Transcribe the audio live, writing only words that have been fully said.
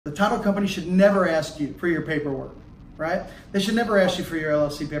The title company should never ask you for your paperwork, right? They should never ask you for your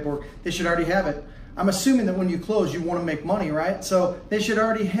LLC paperwork. They should already have it. I'm assuming that when you close, you want to make money, right? So they should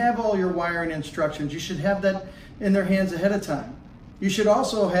already have all your wiring instructions. You should have that in their hands ahead of time. You should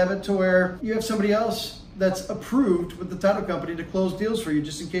also have it to where you have somebody else that's approved with the title company to close deals for you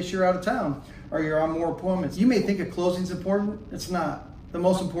just in case you're out of town or you're on more appointments. You may think a closing's important. It's not. The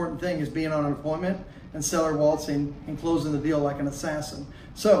most important thing is being on an appointment and seller waltzing and closing the deal like an assassin.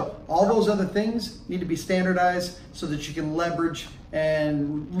 So all those other things need to be standardized so that you can leverage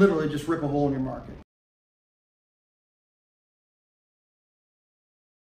and literally just rip a hole in your market.